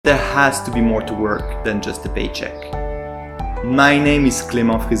there has to be more to work than just a paycheck. My name is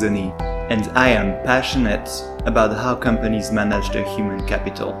Clément Frisoni, and I am passionate about how companies manage their human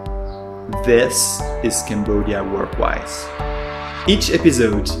capital. This is Cambodia Workwise. Each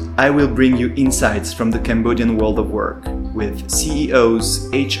episode, I will bring you insights from the Cambodian world of work with CEOs,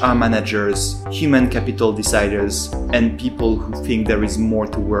 HR managers, human capital deciders, and people who think there is more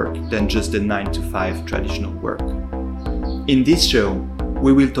to work than just the 9-to-5 traditional work. In this show,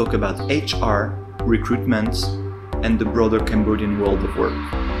 we will talk about HR, recruitment, and the broader Cambodian world of work.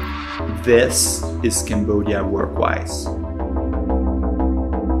 This is Cambodia Workwise.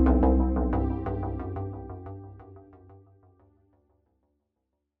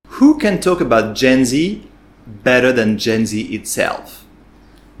 Who can talk about Gen Z better than Gen Z itself?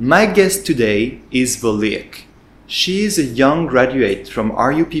 My guest today is Sereyvoleak. She is a young graduate from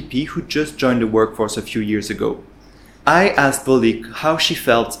RUPP who just joined the workforce a few years ago. I asked Sereyvoleak how she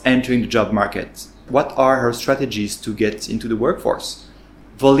felt entering the job market. What are her strategies to get into the workforce?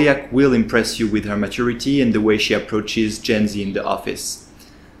 Sereyvoleak will impress you with her maturity and the way she approaches Gen Z in the office.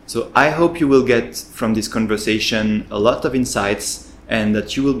 So I hope you will get from this conversation a lot of insights and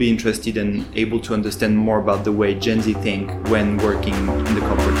that you will be interested and able to understand more about the way Gen Z think when working in the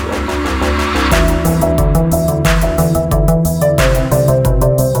corporate world.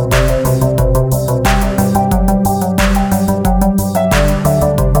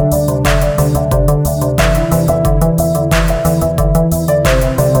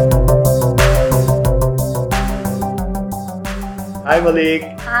 Hi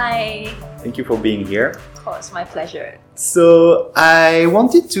Sereyvoleak. Hi. Thank you for being here. Of course, my pleasure. So I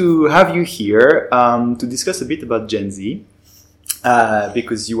wanted to have you here to discuss a bit about Gen Z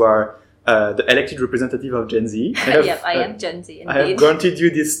because you are the elected representative of Gen Z. I am Gen Z indeed. I have granted you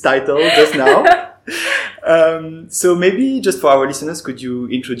this title just now. So maybe just for our listeners, could you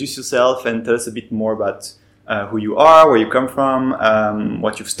introduce yourself and tell us a bit more about who you are, where you come from,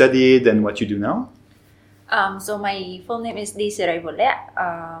 what you've studied and what you do now? So my full name is Sereyvoleak.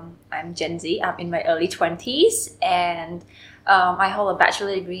 I'm Gen Z. I'm in my early 20s and I hold a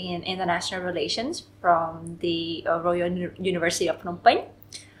bachelor degree in international relations from the Royal University of Phnom Penh.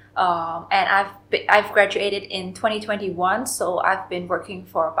 And I've graduated in 2021, so I've been working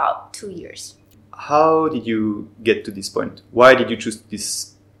for about 2 years. How did you get to this point? Why did you choose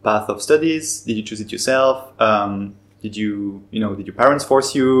this path of studies? Did you choose it yourself? Did your parents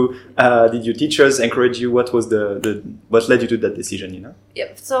force you? Did your teachers encourage you? What was what led you to that decision,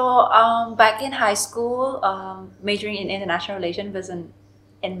 Yep. So back in high school, majoring in international relations wasn't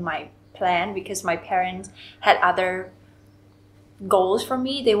in my plan because my parents had other goals for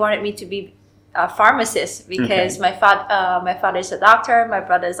me. They wanted me to be a pharmacist because my father is a doctor, my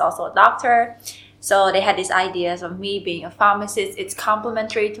brother is also a doctor. So they had these ideas of me being a pharmacist. It's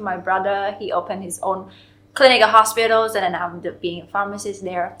complementary to my brother. He opened his own clinic or hospitals, and then I'm being a pharmacist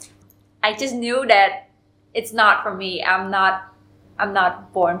there. I just knew that it's not for me. I'm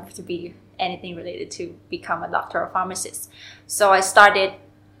not born to be anything related to become a doctor or pharmacist. So I started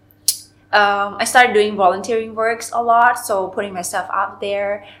doing volunteering works a lot. So putting myself out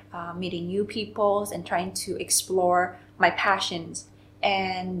there, meeting new people, and trying to explore my passions.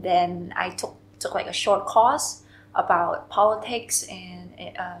 And then I took like a short course about politics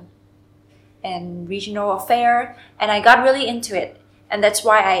and regional affair, and I got really into it. And that's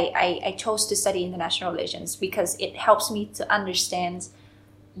why I chose to study international relations, because it helps me to understand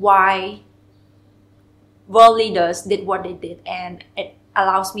why world leaders did what they did, and it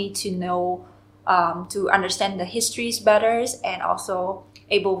allows me to know, to understand the histories better, and also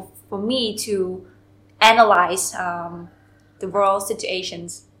able for me to analyze the world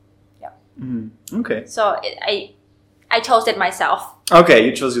situations. Yeah. Okay. So I chose it myself. Okay,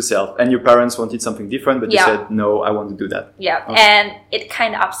 you chose yourself, and your parents wanted something different, but you said, no, I want to do that. Yeah, okay. And it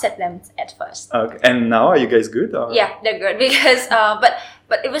kind of upset them at first. Okay, and now are you guys good? Or? Yeah, they're good because,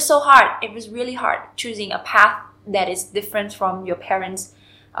 but it was so hard. It was really hard choosing a path that is different from your parents'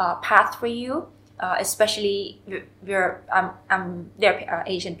 path for you, especially they're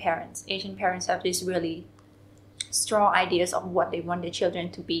Asian parents. Asian parents have these really strong ideas of what they want their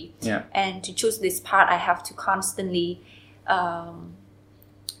children to be. Yeah. And to choose this path, I have to constantly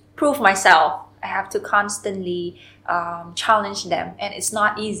prove myself. I have to constantly challenge them, and it's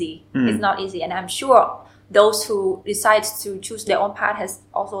not easy. It's not easy, and I'm sure those who decide to choose their own path has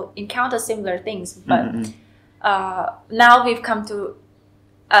also encountered similar things. But now we've come to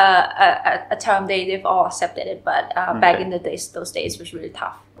a term they've all accepted it. But back in those days was really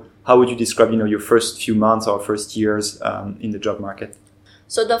tough. How would you describe, your first few months or first years in the job market?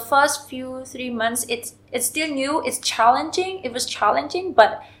 So the first 3 months, it's still new. It's challenging. It was challenging,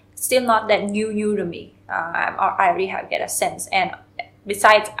 but still not that new to me. I already have get a sense. And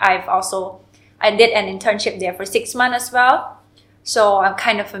besides, I did an internship there for 6 months as well. So I'm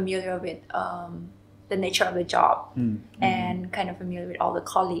kind of familiar with the nature of the job and kind of familiar with all the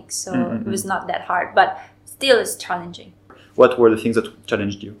colleagues. So it was not that hard, but still it's challenging. What were the things that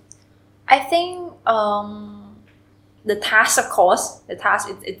challenged you? I think the task, of course,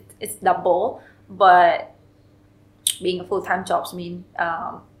 it's double, but being a full-time job means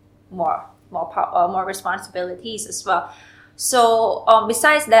more responsibilities as well. So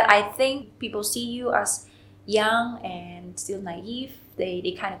besides that, I think people see you as young and still naive. They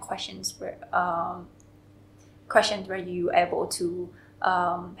kind of questions whether you able to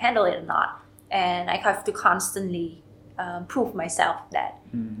handle it or not. And I have to constantly prove myself that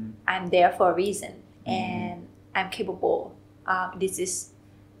I'm there for a reason and I'm capable. This is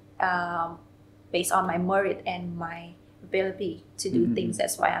based on my merit and my ability to do things.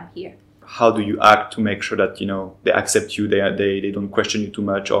 That's why I'm here. How do you act to make sure that they accept you, they don't question you too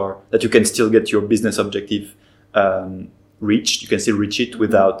much, or that you can still get your business objective reached? You can still reach it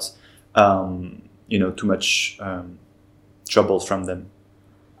without too much troubles from them.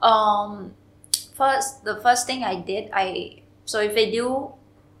 The first thing I did, if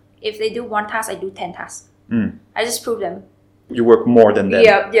they do one task, I do 10 tasks. I just prove them. You work more than them.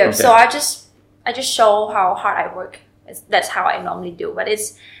 Yeah. Okay. So I just show how hard I work. That's how I normally do.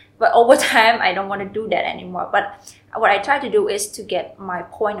 But over time, I don't want to do that anymore. But what I try to do is to get my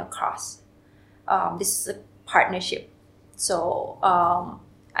point across. This is a partnership. So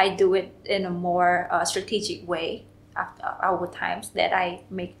I do it in a more strategic way over time, so that I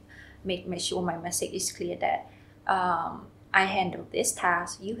make sure my message is clear that I handle this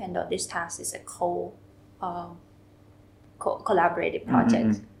task, you handle this task. It's a collaborative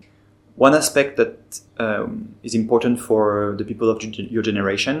project. One aspect that is important for the people of your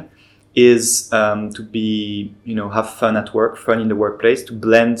generation is to be, have fun at work, fun in the workplace, to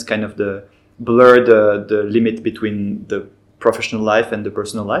blend kind of blur the limit between the professional life and the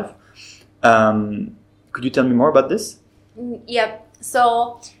personal life. Could you tell me more about this? Yep.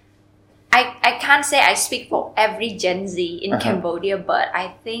 So I can't say I speak for every Gen Z in Cambodia, but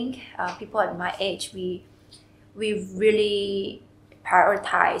I think people at my age, we really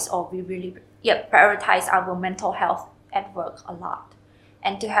prioritize our mental health at work a lot,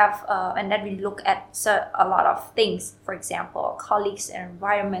 and to have and that we look at a lot of things, for example, colleagues and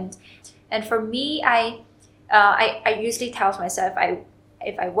environment. And for me, I usually tell myself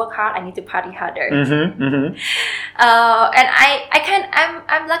if I work hard, I need to party harder. And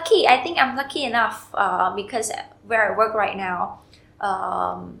I'm lucky. I think I'm lucky enough because where I work right now,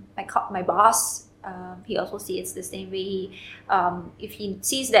 my boss, he also sees it the same way. If he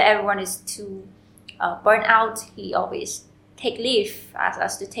sees that everyone is too burnt out, he always take leave, asks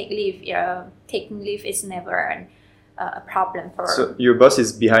us to take leave. Taking leave is never a problem for. So your boss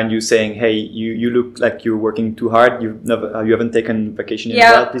is behind you saying, "Hey, you look like you're working too hard. You haven't taken vacation in a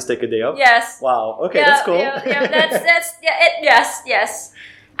while. Please take a day off." Yes. Wow. Okay, that's cool. Yes.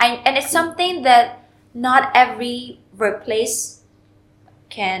 And it's something that not every workplace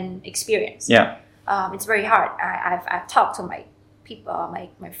can experience. Yeah. It's very hard. I've talked to my people,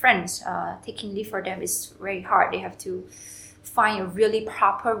 my friends. Taking leave for them is very hard. They have to find a really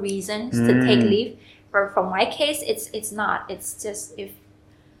proper reasons to take leave. But for my case, it's not. It's just if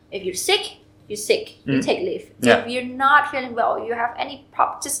you're sick, you're sick. You take leave. If you're not feeling well, you have any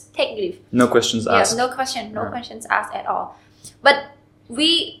problem, just take leave. No questions asked. No questions asked at all. But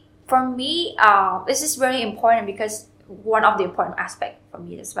for me, this is really important because one of the important aspects for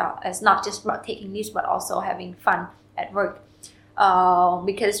me as well is not just about taking leaves, but also having fun at work.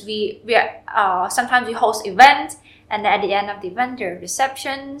 Because we are sometimes we host events, and at the end of the event, there are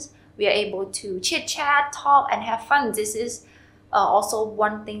receptions. We are able to chit chat, talk, and have fun. This is also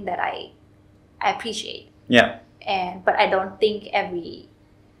one thing that I appreciate. Yeah. But I don't think every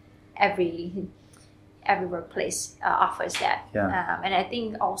workplace offers that. Yeah. And I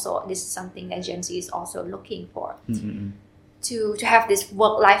think also this is something that Gen Z is also looking for, to have this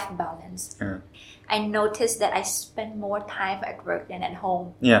work-life balance. Yeah. I noticed that I spend more time at work than at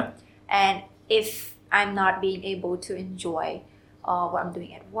home. Yeah. And if I'm not being able to enjoy what I'm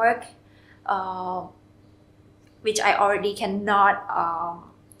doing at work, which I already cannot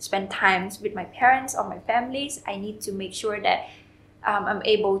spend time with my parents or my families, I need to make sure that I'm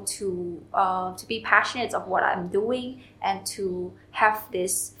able to be passionate of what I'm doing and to have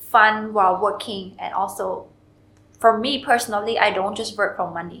this fun while working. And also, for me personally, I don't just work for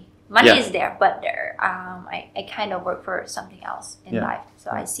money. Money is there, but I kind of work for something else in life. So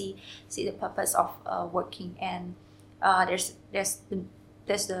I see the purpose of working, and there's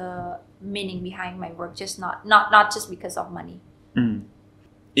that's the meaning behind my work, just not just because of money.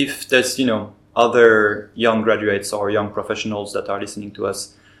 If there's other young graduates or young professionals that are listening to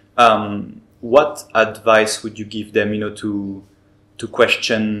us, what advice would you give them to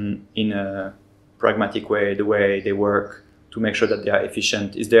question in a pragmatic way the way they work, to make sure that they are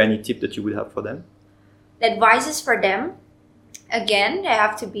efficient? Is there any tip that you would have for them? The advice is for them. Again, they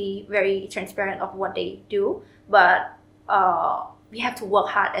have to be very transparent of what they do, but we have to work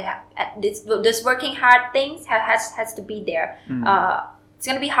hard at this. This working hard things has to be there. It's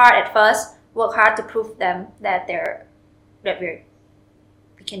gonna be hard at first. Work hard to prove them that we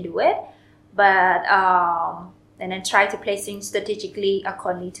can do it, but and then try to place things strategically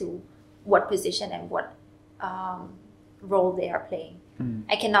according to what position and what role they are playing.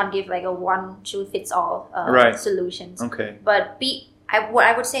 I cannot give like a one shoe fits all solutions. Okay. But what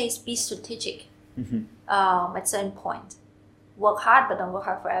I would say is be strategic at certain point. Work hard, but don't work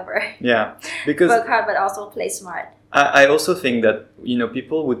hard forever. Yeah, because work hard, but also play smart. I also think that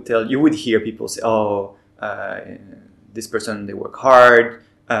people would hear people say, "Oh, this person, they work hard,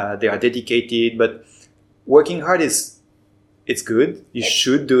 they are dedicated." But working hard it's good. You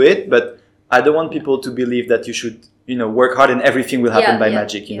should do it, but I don't want people to believe that you should work hard and everything will happen by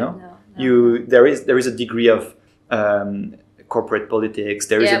magic. There is a degree of corporate politics.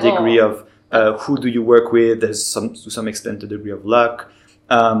 There is a degree of who do you work with. There's to some extent a degree of luck.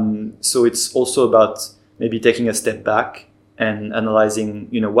 So it's also about maybe taking a step back and analyzing,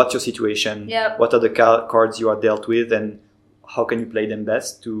 what's your situation, what are the cards you are dealt with, and how can you play them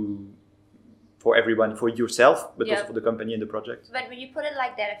best for everyone, for yourself, but also for the company and the project. But when you put it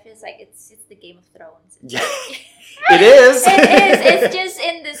like that, it feels like it's the Game of Thrones. Yeah, it is. It is. It's just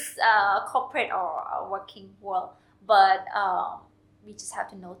in this corporate or working world, but we just have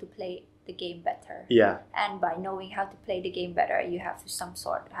to know to play the game better. Yeah. And by knowing how to play the game better, you have to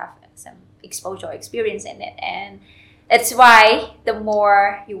have some exposure or experience in it, and it's why the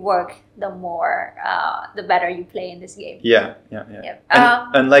more you work, the better you play in this game. Yeah.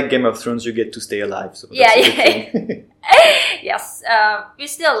 And unlike Game of Thrones, you get to stay alive. So yes, we're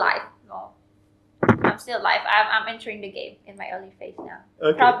still alive. No, I'm still alive. I'm entering the game in my early phase now.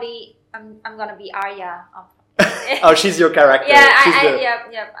 Okay. Probably I'm gonna be Arya. Oh, she's your character.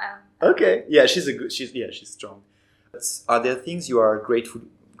 Yeah, okay. Yeah, she's strong. Are there things you are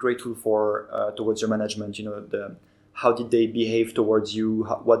grateful for towards your management? How did they behave towards you?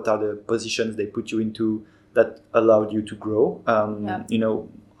 What are the positions they put you into that allowed you to grow?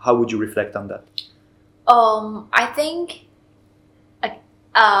 How would you reflect on that? I think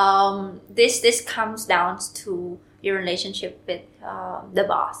this comes down to your relationship with the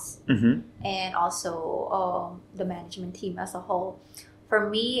boss and also the management team as a whole. For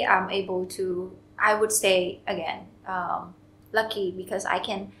me, I'm able to, I would say again, lucky because I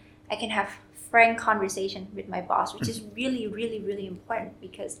can have frank conversation with my boss, which is really, really, really important,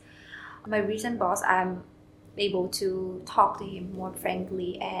 because my recent boss, I'm able to talk to him more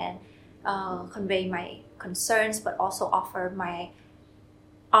frankly and convey my concerns, but also offer my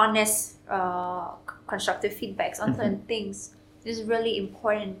honest, constructive feedbacks on certain things. It's really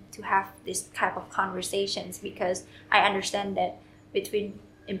important to have this type of conversations, because I understand that between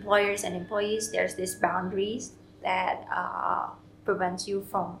employers and employees, there's these boundaries that prevents you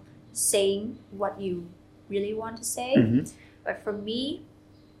from saying what you really want to say. But for me,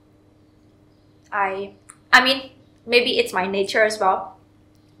 I mean, maybe it's my nature as well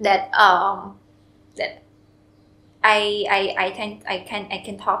that that I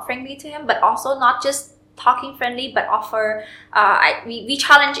can talk frankly to him, but also not just talking friendly, but offer. We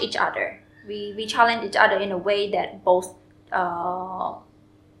challenge each other. We challenge each other in a way that both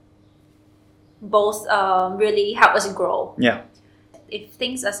really help us grow. Yeah. If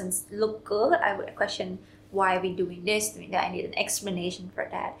things doesn't look good, I would question why are we doing this, doing that. I need an explanation for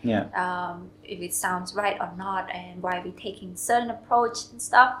that. Yeah. If it sounds right or not, and why are we taking certain approach and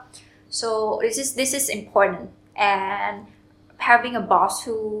stuff. So this is important, and having a boss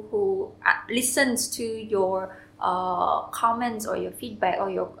who listens to your comments or your feedback or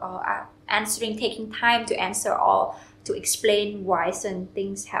your taking time to answer or to explain why certain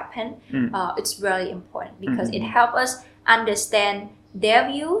things happen. It's really important, because it helps us understand their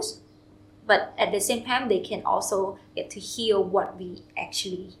views, but at the same time they can also get to hear what we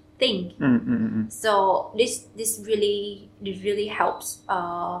actually think. So this really helps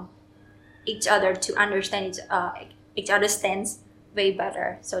each other to understand each other's stance way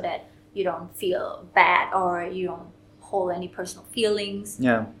better, so that you don't feel bad or you don't hold any personal feelings.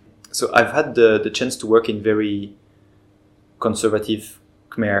 Yeah. So I've had the chance to work in very conservative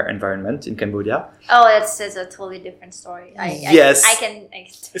Khmer environment in Cambodia. Oh, it's a totally different story. Yes. I can.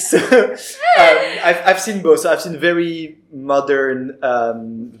 So I've seen both. So I've seen very modern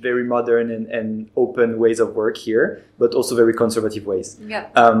and open ways of work here, but also very conservative ways. Yeah.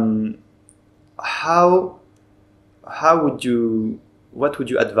 What would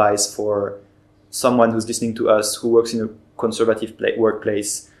you advise for someone who's listening to us who works in a conservative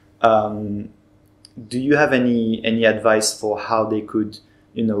workplace? Do you have any advice for how they could,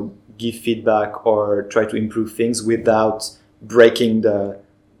 give feedback or try to improve things without breaking the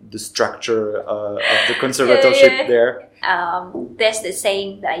structure of the conservatorship there? There's the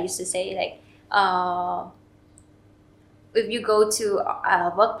saying that I used to say, like, if you go to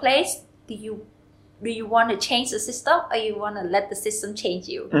a workplace, do you want to change the system, or you want to let the system change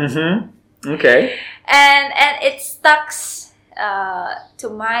you? Mm-hmm. Okay. And it stuck to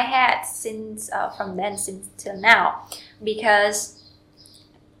my head since till now, because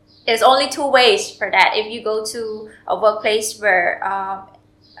there's only two ways for that. If you go to a workplace where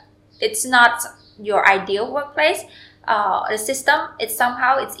it's not your ideal workplace, the system, it's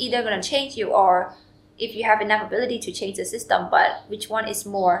either going to change you, or if you have enough ability to change the system, but which one is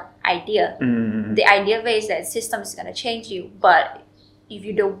more ideal? Mm-hmm. The ideal way is that the system is going to change you, but if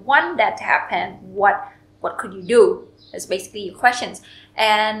you don't want that to happen, what could you do? That's basically your questions.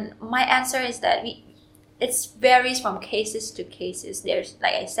 And my answer is that it varies from cases to cases. There's,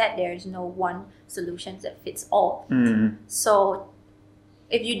 like I said, there's no one solution that fits all. Mm-hmm. So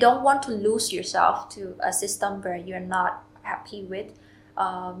if you don't want to lose yourself to a system where you're not happy with,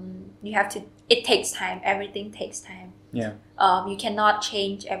 it takes time. Everything takes time. Yeah. You cannot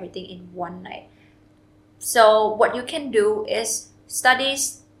change everything in one night. So what you can do is study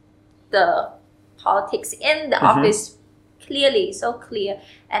the politics in the office clearly, so clear,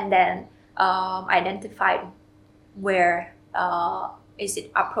 and then identify where is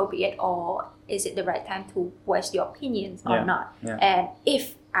it appropriate, or is it the right time to voice your opinions or not, and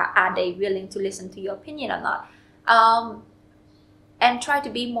if are they willing to listen to your opinion or not, and try to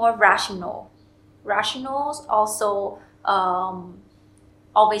be more rational. Rationals also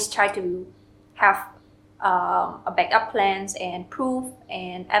always try to have a backup plans and proof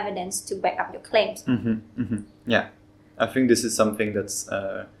and evidence to back up your claims. Yeah, I think this is something that's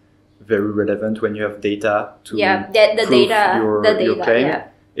very relevant when you have data to prove your claim. Yeah.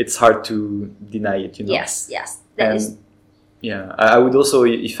 It's hard to deny it, Yes, Yeah, I would also,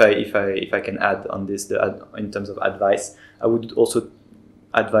 if I can add on this, in terms of advice, I would also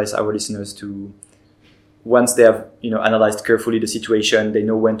advise our listeners to, once they have analyzed carefully the situation, they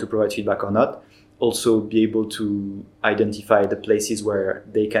know when to provide feedback or not. Also, be able to identify the places where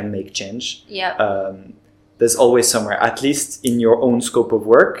they can make change. Yeah. There's always somewhere, at least in your own scope of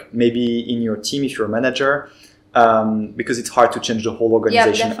work, maybe in your team if you're a manager, because it's hard to change the whole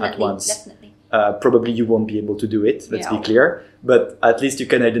organization at once. Definitely. Probably you won't be able to do it, let's be clear. But at least you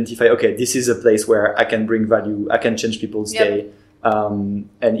can identify, okay, this is a place where I can bring value, I can change people's day. And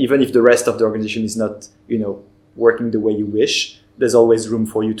even if the rest of the organization is not, working the way you wish, there's always room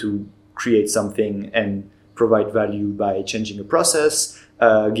for you to create something and provide value by changing a process,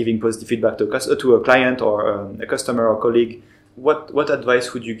 giving positive feedback to a client or a customer or colleague. What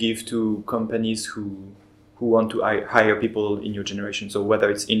advice would you give to companies who want to hire people in your generation? So whether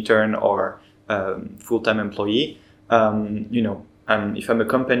it's intern or full-time employee, if I'm a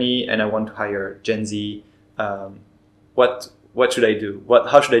company and I want to hire Gen Z, what should I do?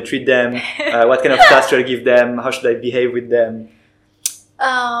 How should I treat them? What kind of tasks should I give them? How should I behave with them?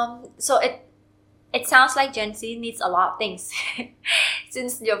 So it sounds like Gen Z needs a lot of things.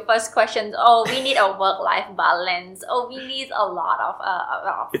 Since your first question, we need a work-life balance. We need a lot of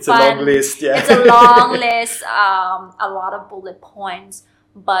it's fun. A long list, yeah. It's a long list, a lot of bullet points.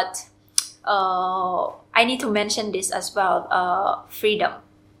 But I need to mention this as well, freedom.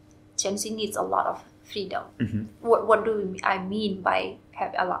 Gen Z needs a lot of freedom. Mm-hmm. What do I mean by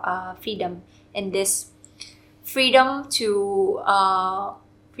have a lot of freedom in this? Freedom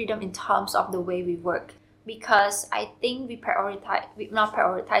in terms of the way we work, because I think we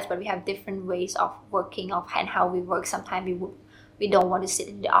have different ways of working and how we work. Sometimes we don't want to sit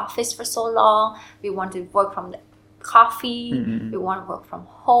in the office for so long. We want to work from the coffee. Mm-hmm. We want to work from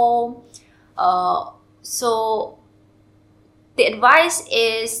home. So the advice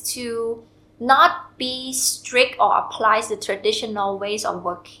is to not be strict or apply the traditional ways of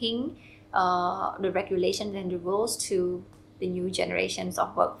working, the regulations and the rules to the new generations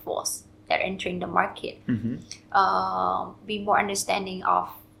of workforce that are entering the market. Mm-hmm. Be more understanding of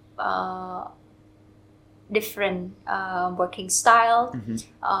different working style, mm-hmm.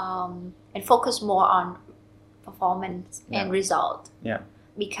 And focus more on performance and result. Yeah.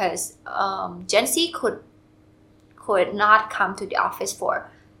 because Gen Z could not come to the office for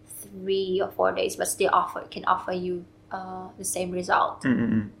 3 or 4 days, but still can offer you the same result.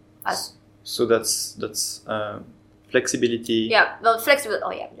 As So that's flexibility. yeah, well, flexible.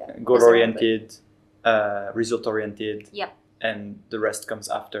 Oh yeah, Goal oriented, result oriented. Yep. And the rest comes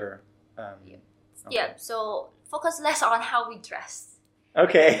after. Yeah. So focus less on how we dress.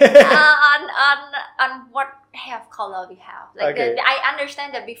 Okay. On what hair color we have. Like Okay. I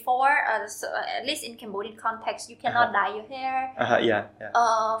understand that before, so at least in Cambodian context, you cannot dye your hair. Yeah.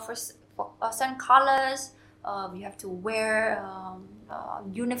 For certain colors, you have to wear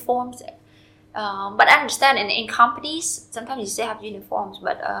uniforms. But I understand in companies, sometimes you still have uniforms.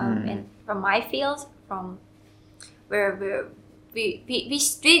 But from my field, from where we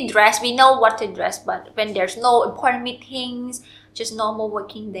dress, we know what to dress. But when there's no important meetings, just normal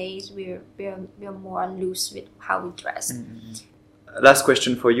working days, we're more loose with how we dress. Last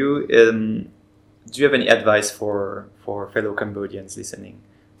question for you: do you have any advice for fellow Cambodians listening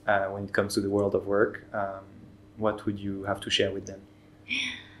when it comes to the world of work? What would you have to share with them?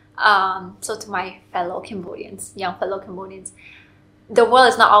 So to my fellow Cambodians, young fellow Cambodians, the world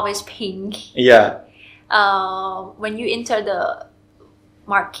is not always pink. Yeah. When you enter the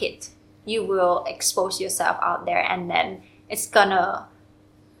market, you will expose yourself out there, and then it's gonna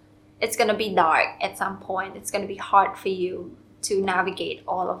be dark at some point. It's gonna be hard for you to navigate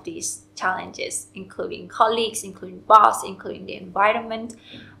all of these challenges, including colleagues, including boss, including the environment.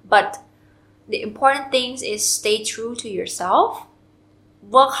 But the important things is stay true to yourself.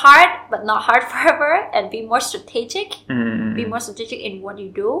 Work hard, but not hard forever, and be more strategic. Be more strategic in what you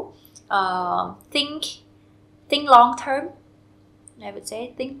do. Think long term. I would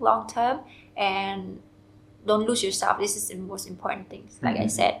say think long term, and don't lose yourself. This is the most important thing. Like I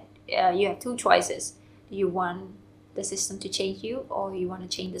said, you have 2 choices. Do you want the system to change you, or you want to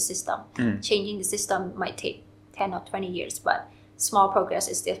change the system? Changing the system might take 10 or 20 years, but small progress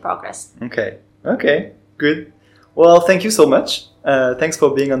is still progress. Okay, good. Well, thank you so much. Thanks for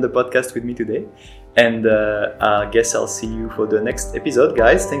being on the podcast with me today. And I guess I'll see you for the next episode,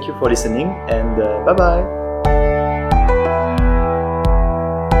 guys. Thank you for listening, and bye-bye.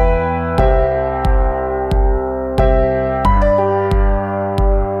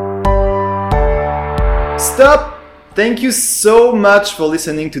 Stop! Thank you so much for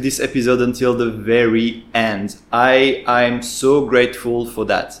listening to this episode until the very end. I'm so grateful for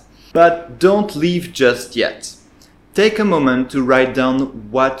that. But don't leave just yet. Take a moment to write down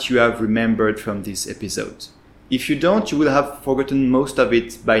what you have remembered from this episode. If you don't, you will have forgotten most of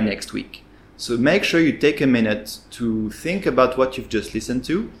it by next week. So make sure you take a minute to think about what you've just listened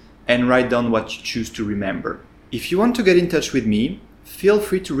to and write down what you choose to remember. If you want to get in touch with me, feel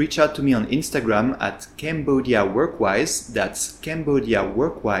free to reach out to me on Instagram at Cambodia Workwise. That's Cambodia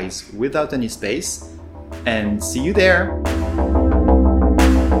Workwise without any space. And see you there!